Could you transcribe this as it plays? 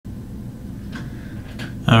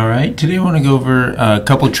Alright, today I want to go over a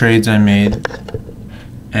couple trades I made,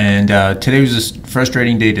 and today was a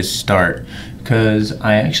frustrating day to start because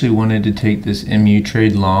I actually wanted to take this MU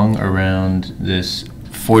trade long around this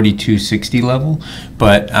 4260 level,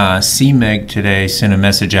 but CMEG today sent a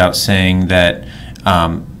message out saying that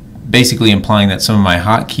basically implying that some of my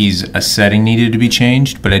hotkeys, a setting needed to be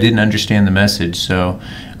changed, but I didn't understand the message, so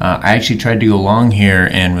I actually tried to go long here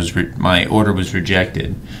and my order was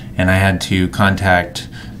rejected, and I had to contact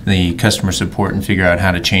the customer support and figure out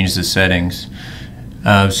how to change the settings.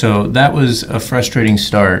 So that was a frustrating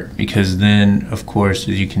start because then, of course,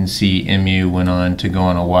 as you can see, MU went on to go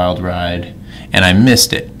on a wild ride and I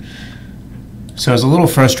missed it. So I was a little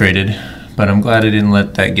frustrated, but I'm glad I didn't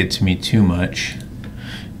let that get to me too much.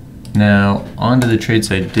 Now, on to the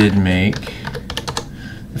trades I did make.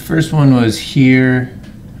 The first one was here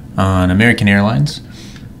on American Airlines.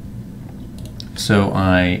 So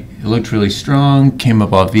it looked really strong, came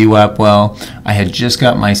up off VWAP well. I had just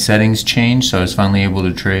got my settings changed, so I was finally able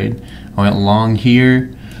to trade. I went long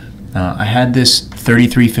here. I had this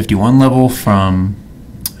 3351 level from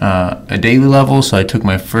a daily level, so I took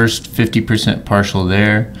my first 50% partial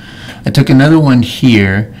there. I took another one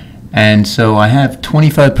here, and so I have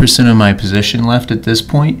 25% of my position left at this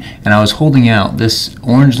point, and I was holding out. This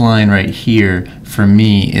orange line right here for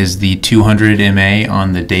me is the 200 MA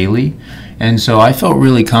on the daily, and so I felt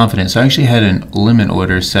really confident. So I actually had a limit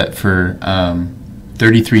order set for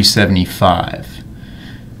 3375,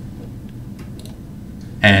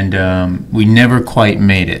 and we never quite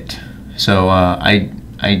made it. So I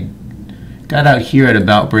got out here at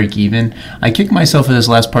about break even. I kicked myself at this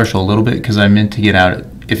last partial a little bit because I meant to get out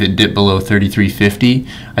if it dipped below 3350.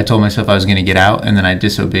 I told myself I was going to get out, and then I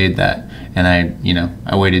disobeyed that, and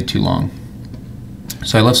I waited too long.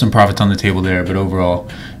 So I left some profits on the table there, but overall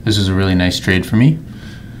this is a really nice trade for me.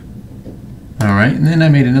 Alright, and then I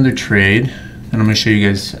made another trade, and I'm going to show you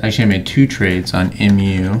guys. Actually, I made two trades on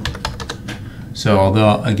MU. So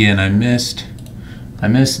although again I missed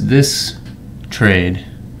this trade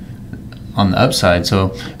on the upside,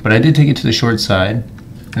 but I did take it to the short side,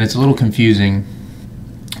 and it's a little confusing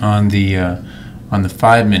on the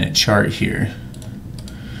 5-minute chart here.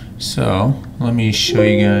 So let me show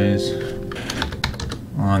you guys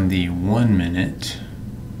on the 1 minute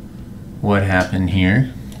what happened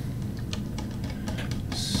here.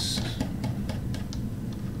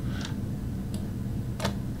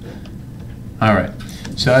 Alright,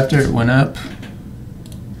 so after it went up,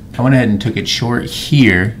 I went ahead and took it short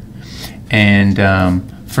here and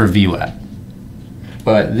for VWAP.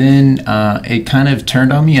 But then it kind of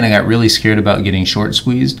turned on me and I got really scared about getting short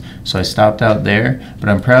squeezed, so I stopped out there. But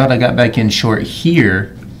I'm proud I got back in short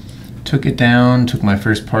here, took it down, took my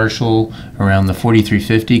first partial around the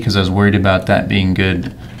 4350 because I was worried about that being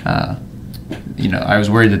good. I was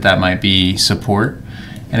worried that might be support.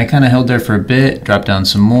 And I kind of held there for a bit, dropped down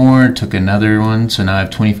some more, took another one, so now I have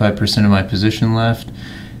 25% of my position left.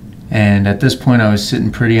 And at this point I was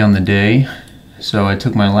sitting pretty on the day, so I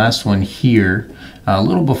took my last one here a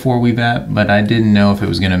little before VWAP, but I didn't know if it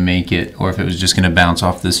was going to make it or if it was just going to bounce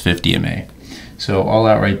off this 50 MA. So all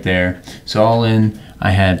out right there. So all in,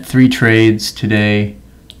 I had 3 trades today,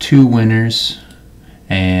 2 winners,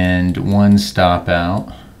 and 1 stop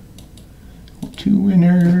out. 2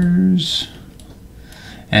 winners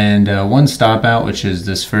and 1 stop out, which is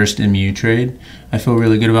this first MU trade. I feel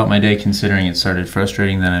really good about my day considering it started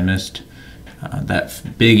frustrating that I missed that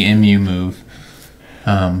big MU move.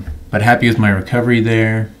 But happy with my recovery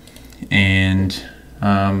there, and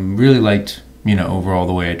really liked overall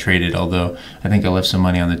the way I traded, although I think I left some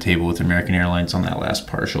money on the table with American Airlines on that last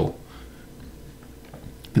partial.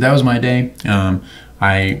 But that was my day.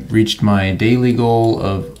 I reached my daily goal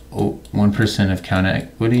of 1% of count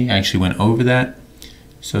equity. I actually went over that,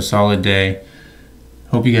 so solid day.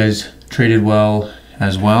 Hope you guys traded well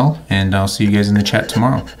as well, and I'll see you guys in the chat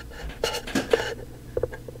tomorrow.